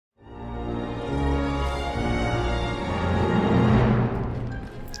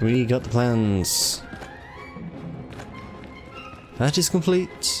We got the plans. That is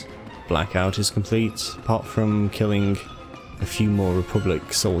complete. Blackout is complete, apart from killing a few more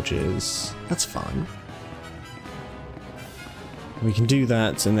Republic soldiers. That's fine. We can do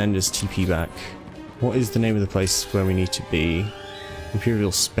that and then just TP back. What is the name of the place where we need to be?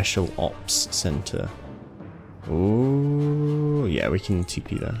 Imperial Special Ops Center. Oh, yeah, we can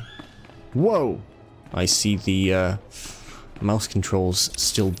TP there. Whoa! I see the mouse controls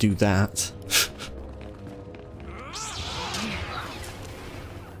still do that.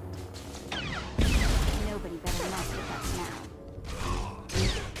 Nobody better mess with us now.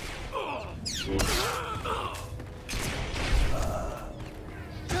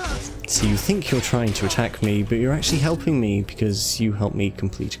 So you think you're trying to attack me, but you're actually helping me because you helped me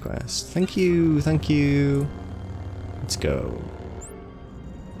complete a quest. Thank you, thank you. Let's go.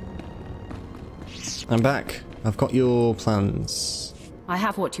 I'm back. I've got your plans. I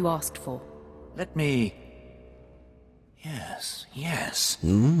have what you asked for. Let me... Yes. Yes.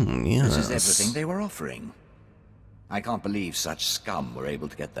 This is everything they were offering. I can't believe such scum were able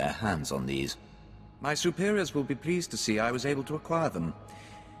to get their hands on these. My superiors will be pleased to see I was able to acquire them.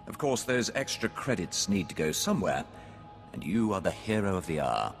 Of course, those extra credits need to go somewhere, and you are the hero of the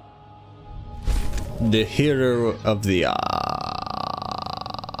hour. The hero of the hour.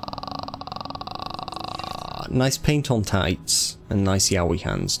 Nice paint on tights and nice yowie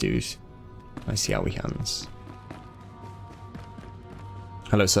hands, dude. Nice yowie hands.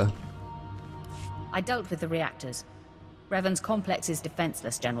 Hello, sir. I dealt with the reactors. Revan's complex is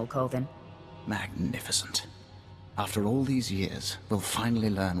defenseless, General Colvin. Magnificent. After all these years, we'll finally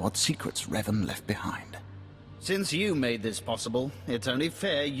learn what secrets Revan left behind. Since you made this possible, it's only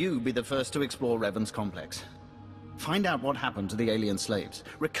fair you be the first to explore Revan's complex. Find out what happened to the alien slaves,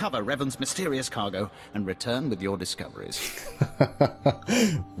 recover Revan's mysterious cargo, and return with your discoveries.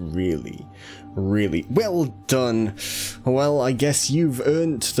 Really? Really? Well done. Well, I guess you've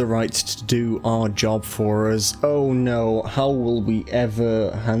earned the right to do our job for us. Oh no, how will we ever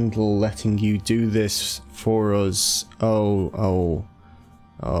handle letting you do this for us? Oh.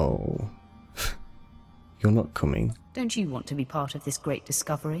 You're not coming. Don't you want to be part of this great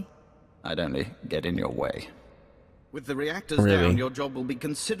discovery? I'd only get in your way. With the reactors Really? down, your job will be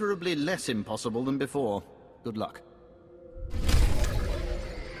considerably less impossible than before. Good luck.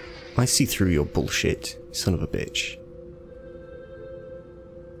 I see through your bullshit, son of a bitch.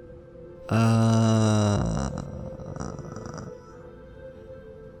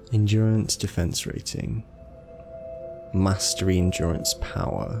 Endurance defense rating. Mastery endurance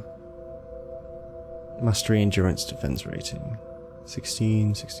power. Mastery endurance defense rating.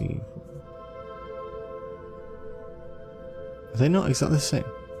 16. Are they not exactly the same?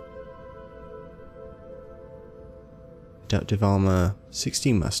 Adaptive armor,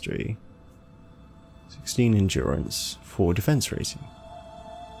 16 mastery, 16 endurance, 4 defense rating.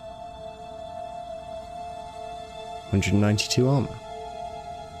 192 armor.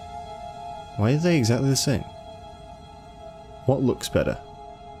 Why are they exactly the same? What looks better?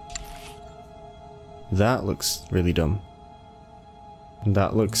 That looks really dumb.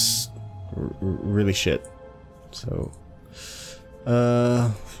 That looks really shit. So,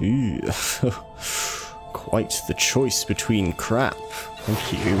 quite the choice between crap.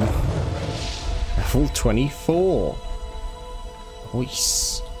 Thank you. Level 24.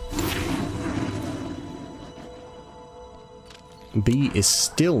 Nice. B is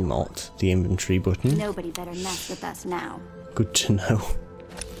still not the inventory button. Nobody better mess with us now. Good to know.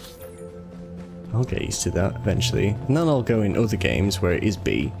 I'll get used to that eventually. And then I'll go in other games where it is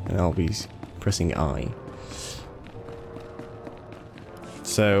B, and I'll be pressing I.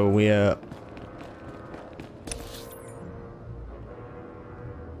 So we are...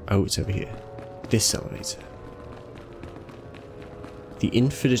 Oh, it's over here. This elevator. The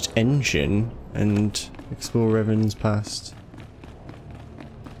Infinite Engine and explore Revan's past.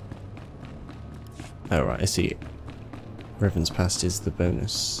 Oh, right, I see. Revan's past is the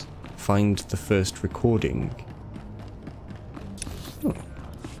bonus. Find the first recording. Oh.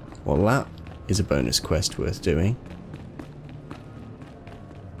 Well, that is a bonus quest worth doing.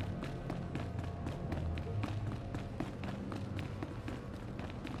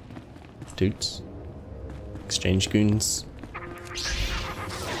 Dudes. Exchange goons.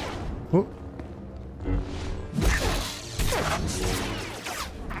 Oh.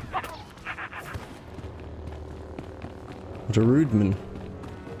 What a rude man.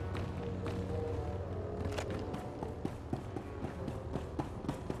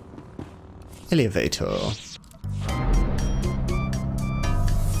 Elevator.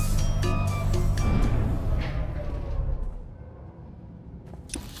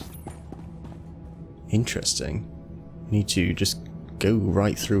 Interesting. Need to just go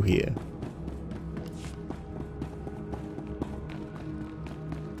right through here.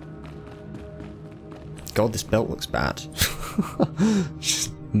 God, this belt looks bad.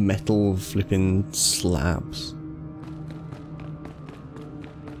 Just metal flipping slabs.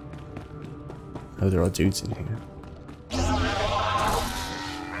 Oh, there are dudes in here.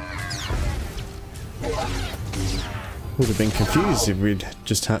 Would have been confused if we'd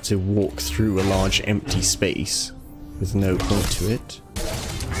just had to walk through a large empty space with no point to it.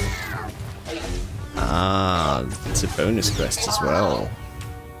 Ah, it's a bonus quest as well.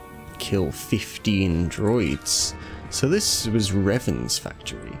 Kill 15 droids. So this was Revan's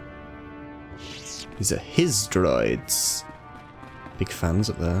factory. These are his droids. Big fans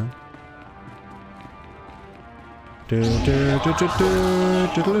up there.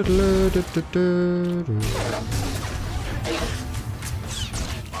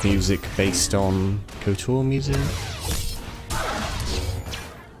 Music based on KOTOR music.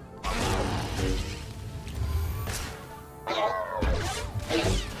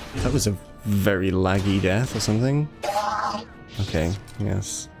 That was a very laggy death or something. Okay,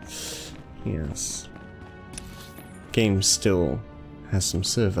 yes. Yes. Game still has some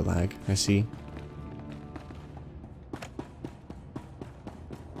server lag, I see.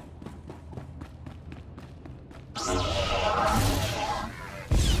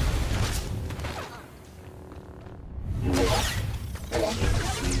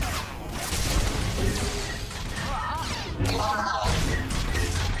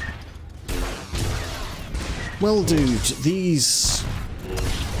 Well, dude, these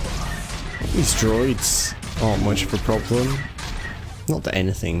droids aren't much of a problem. Not that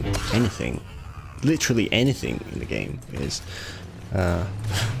anything, literally anything in the game is.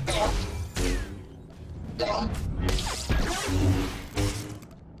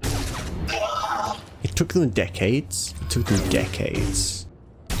 It took them decades.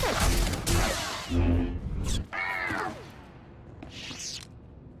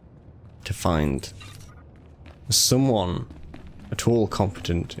 To find someone at all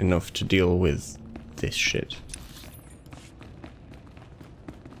competent enough to deal with this shit.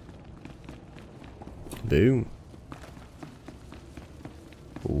 Boom.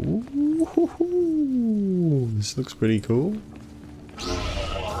 Ooh, this looks pretty cool.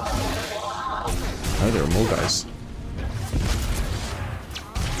 Oh, there are more guys.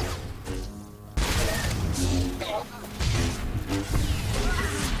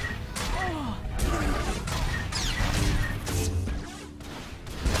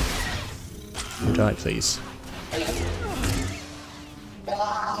 Die, please.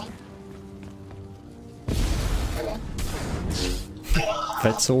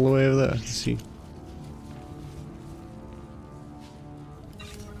 Vets all the way over there. Let's see.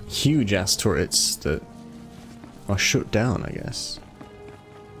 Huge ass turrets that are shut down, I guess.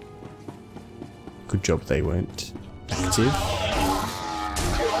 Good job they weren't active.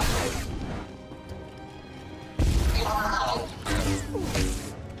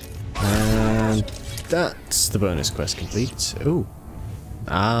 That's the bonus quest complete. Oh.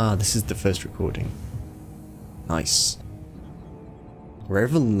 Ah, this is the first recording. Nice.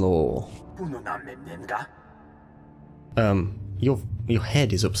 Revan Law. Your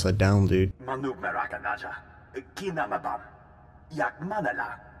head is upside down, dude.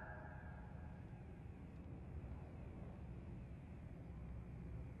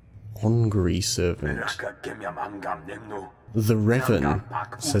 Hungry servant. The Revan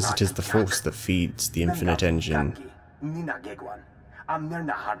says it is the Force that feeds the infinite engine.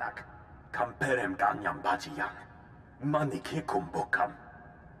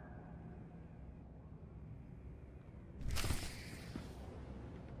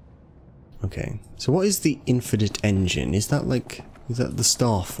 Okay, so what is the infinite engine? Is that like, is that the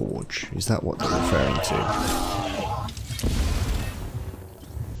Star Forge? Is that what they're referring to?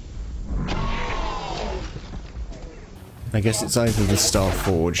 I guess it's either the Star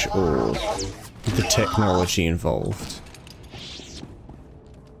Forge or the technology involved.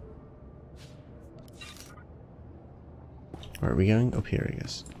 Where are we going? Up here, I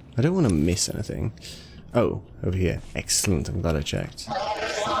guess. I don't want to miss anything. Oh, over here. Excellent, I'm glad I checked.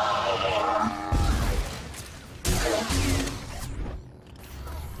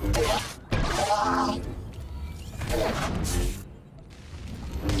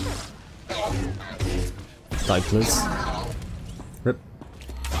 Diapers. Rip.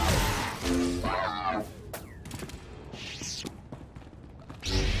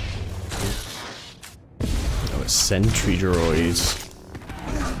 Oh, a sentry droid.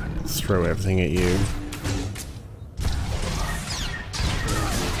 Throw everything at you.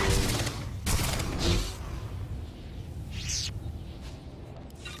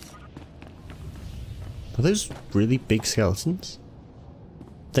 Are those really big skeletons?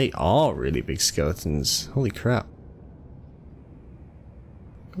 They are really big skeletons. Holy crap.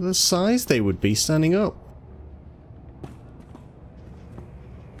 Look at the size they would be standing up.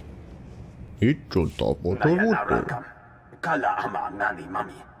 His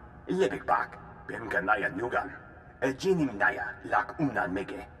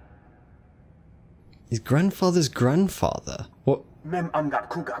grandfather's grandfather? What?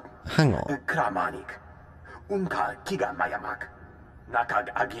 Hang on.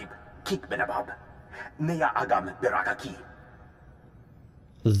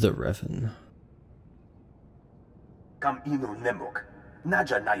 The Revan.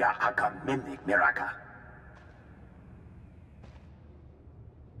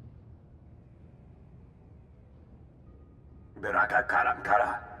 Beraka karam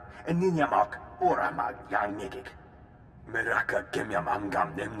kara, ninyamak oramag yang megik. Meraka kemyam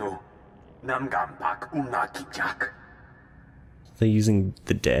amgam nemno, namgam pak kijak. They're using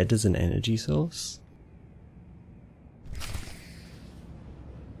the dead as an energy source?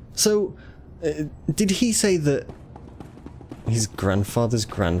 So, did he say that his grandfather's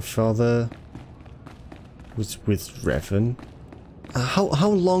grandfather was with Revan? How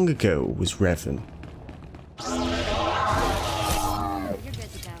long ago was Revan? You're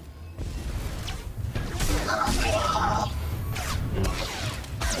good to go.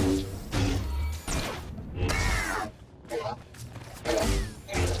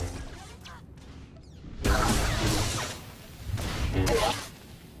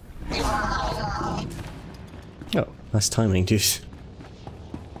 Oh, nice timing, dude.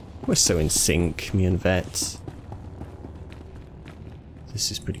 We're so in sync, me and Vet.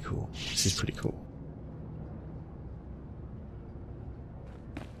 This is pretty cool. This is pretty cool.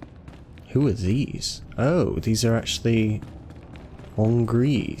 Who are these? Oh, these are actually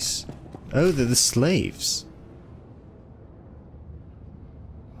Hongrees. Oh, they're the slaves.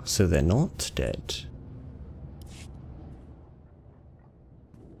 So they're not dead.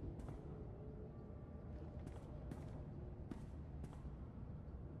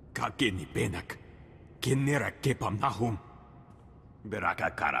 Kakini benak, kinera kepam nahum.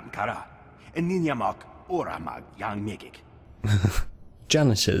 Beraka karam kara, ninyamak oramag yang megik.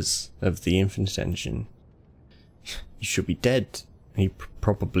 Janitors of the Infinite Engine. You should be dead. You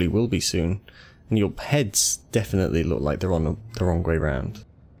probably will be soon. And your heads definitely look like they're on the wrong way round.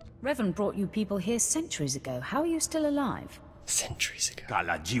 Revan brought you people here centuries ago. How are you still alive? Centuries ago.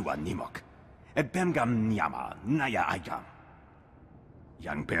 Kala jiwa nimok, bemgam nyama naya ayam.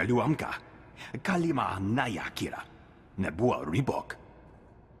 Yang perluamka, kalima naya kira, nebua ribok.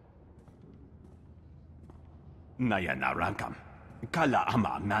 Naya narankam, kala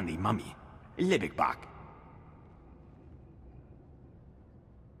ama mani mami, lebik bak.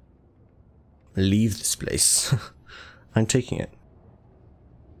 Leave this place. I'm taking it.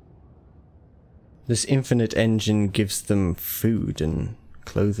 This infinite engine gives them food and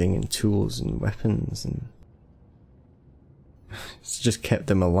clothing and tools and weapons, and it's just kept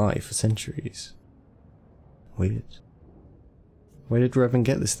them alive for centuries. Weird. Where did Revan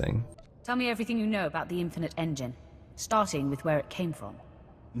get this thing? Tell me everything you know about the Infinite Engine, starting with where it came from.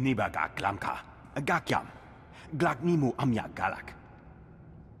 Nibaga klamka, gakyam, glaknimu amya galak.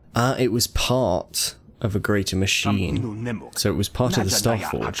 It was part of a greater machine. So it was part of the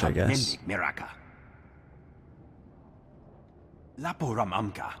Starforge, I guess. Laporam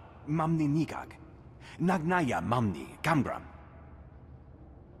amka, mamni nigag, nagnaya mamni kambram.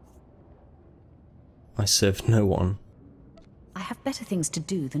 I served no one. I have better things to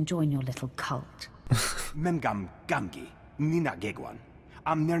do than join your little cult. Memgam gamgi, nina gegwan,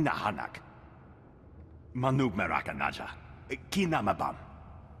 amnerna hanak. Manub meraka naja, kinamabam,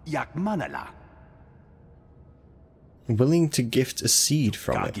 yak manala. Willing to gift a seed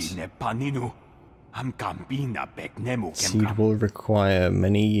from it. Seed will require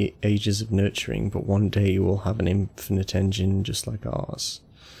many ages of nurturing, but one day you will have an infinite engine just like ours.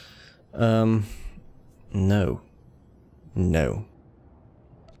 No. No.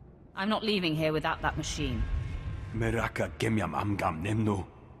 I'm not leaving here without that machine. Meraka gemyam amgam nemno,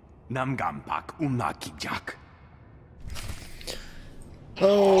 namgam pak kijak.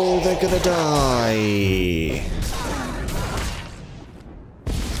 Oh, they're gonna die.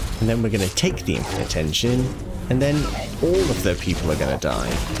 And then we're gonna take the infinite engine, and then all of their people are gonna die.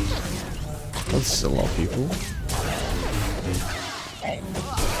 Oh, this is a lot of people.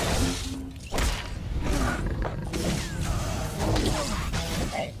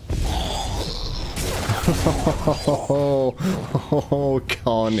 Oh,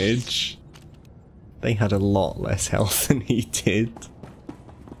 carnage. They had a lot less health than he did.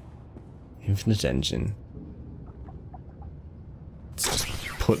 Infinite engine.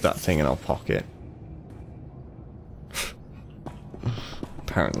 put that thing in our pocket.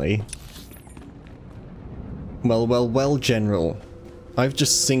 Apparently. Well, General. I've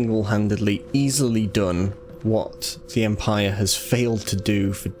just single-handedly easily done what the Empire has failed to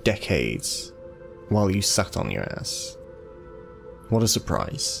do for decades while you sat on your ass. What a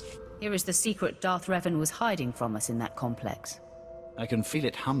surprise. Here is the secret Darth Revan was hiding from us in that complex. I can feel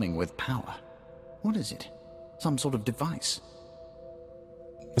it humming with power. What is it? Some sort of device?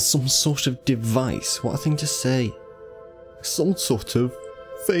 Some sort of device? What a thing to say. Some sort of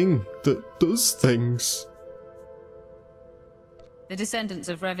thing that does things. The descendants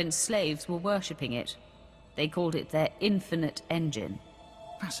of Revan's slaves were worshipping it. They called it their infinite engine.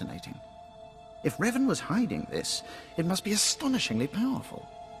 Fascinating. If Revan was hiding this, it must be astonishingly powerful.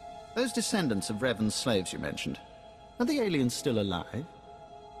 Those descendants of Revan's slaves you mentioned, are the aliens still alive?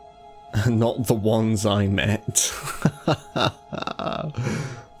 Not the ones I met.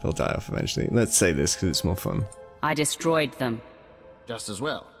 They'll die off eventually. Let's say this because it's more fun. I destroyed them. Just as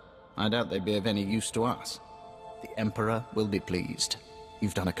well. I doubt they'd be of any use to us. The Emperor will be pleased.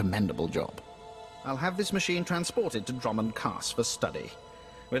 You've done a commendable job. I'll have this machine transported to Drummond Cass for study.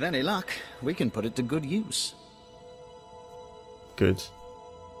 With any luck, we can put it to good use. Good.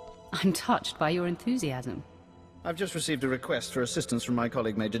 I'm touched by your enthusiasm. I've just received a request for assistance from my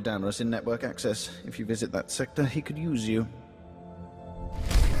colleague Major Damaris in network access. If you visit that sector, he could use you.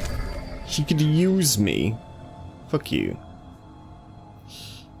 He could use me? Fuck you.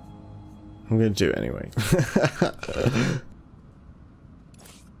 I'm gonna do it anyway.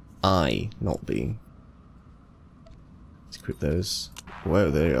 I, not B. Let's equip those. Whoa,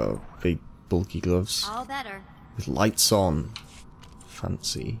 they are big, bulky gloves. All better. With lights on.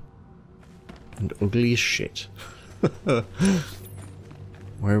 Fancy. And ugly as shit. Where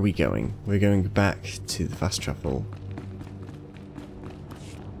are we going? We're going back to the fast travel.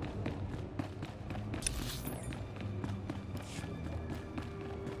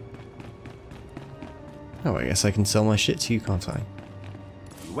 Oh, I guess I can sell my shit to you, can't I?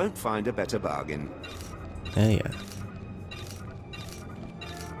 You won't find a better bargain. Yeah.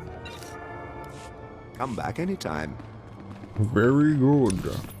 Come back anytime. Very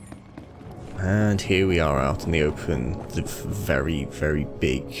good. And here we are out in the open. The very, very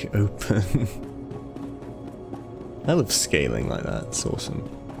big open. I love scaling like that. It's awesome.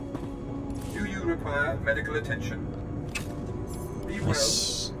 Do you require medical attention? Be well.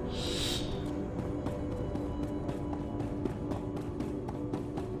 Nice.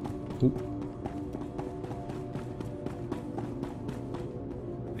 Oop.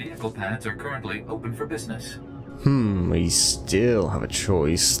 Vehicle pads are currently open for business. We still have a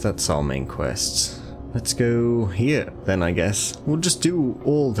choice. That's our main quest. Let's go here, then, I guess. We'll just do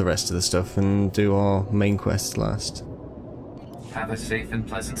all the rest of the stuff and do our main quest last. Have a safe and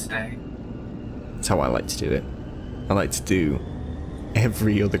pleasant stay. That's how I like to do it. I like to do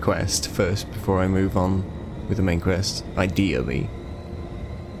every other quest first before I move on with the main quest, ideally.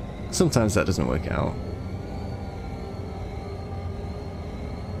 Sometimes that doesn't work out.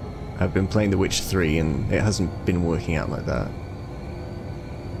 I've been playing The Witcher 3 and it hasn't been working out like that.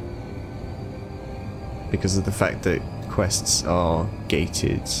 Because of the fact that quests are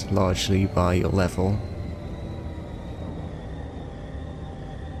gated largely by your level.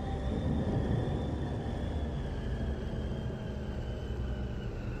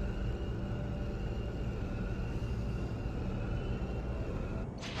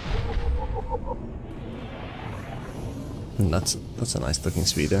 And that's a nice looking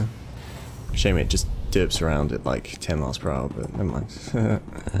speeder. Shame it just derps around at like 10 miles per hour, but never mind.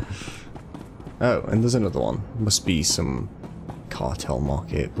 Oh, and there's another one. Must be some cartel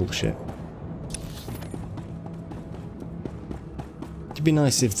market bullshit. It'd be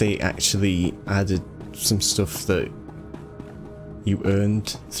nice if they actually added some stuff that you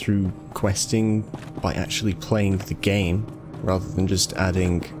earned through questing by actually playing the game, rather than just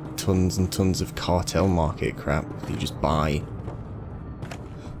adding tons and tons of cartel market crap that you just buy.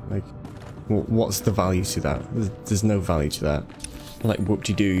 Like, what's the value to that? There's no value to that. Like,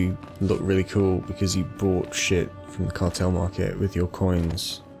 whoop-de-doo, you look really cool because you bought shit from the cartel market with your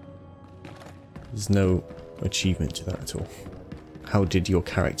coins. There's no achievement to that at all. How did your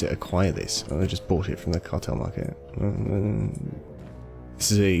character acquire this? Oh, I just bought it from the cartel market.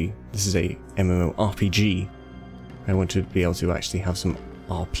 This is a MMORPG. I want to be able to actually have some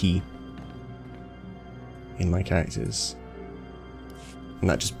RP in my characters. And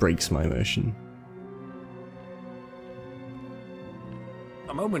that just breaks my immersion.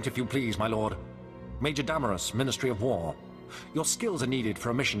 A moment, if you please, my lord. Major Damaris, Ministry of War. Your skills are needed for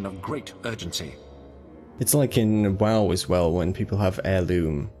a mission of great urgency. It's like in WoW as well, when people have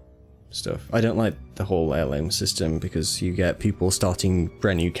heirloom stuff. I don't like the whole heirloom system because you get people starting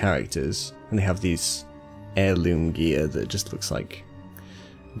brand new characters and they have these heirloom gear that just looks like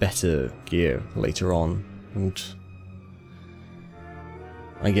better gear later on, and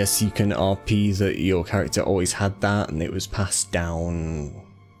I guess you can RP that your character always had that and it was passed down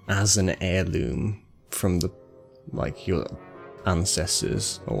as an heirloom from the, like, your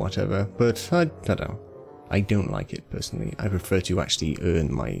ancestors or whatever, but I don't know. I don't like it personally. I prefer to actually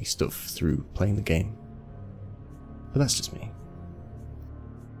earn my stuff through playing the game. But that's just me.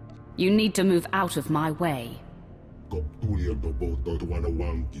 You need to move out of my way.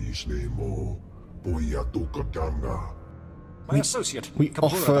 My associate, We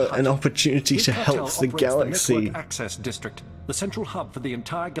offer an opportunity to help the galaxy. The Network Access District, the central hub for the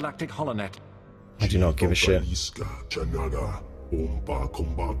entire galactic holonet. I do not give a shit.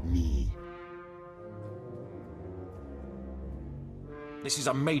 This is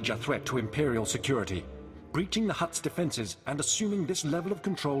a major threat to Imperial security. Breaching the Hutt's defenses and assuming this level of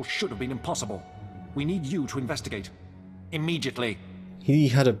control should have been impossible. We need you to investigate. Immediately. He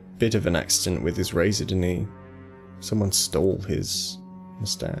had a bit of an accident with his razor, didn't he? Someone stole his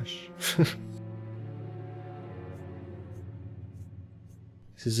mustache.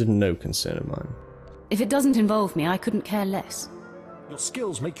 This is of no concern of mine. If it doesn't involve me, I couldn't care less. Your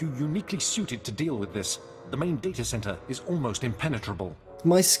skills make you uniquely suited to deal with this. The main data center is almost impenetrable.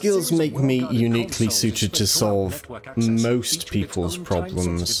 My skills make me uniquely suited to solve most people's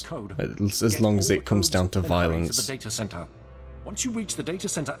problems, as long as it comes down to violence. Once you reach the data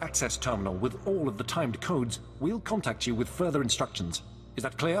center access terminal with all of the timed codes, we'll contact you with further instructions. Is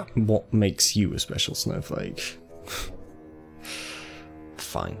that clear? What makes you a special snowflake?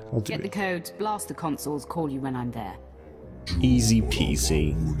 Fine, I'll do Get the it. codes, blast the consoles, call you when I'm there. Easy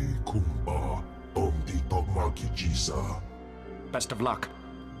peasy. Best of luck.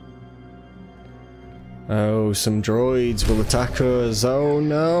 Oh, some droids will attack us. Oh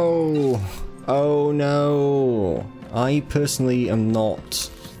no! Oh no! I personally am not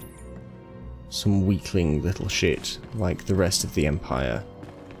some weakling little shit like the rest of the Empire.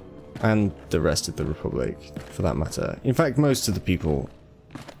 And the rest of the Republic, for that matter. In fact, most of the people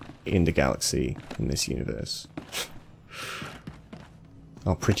in the galaxy, in this universe,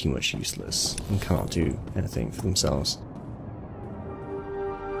 are pretty much useless and cannot do anything for themselves.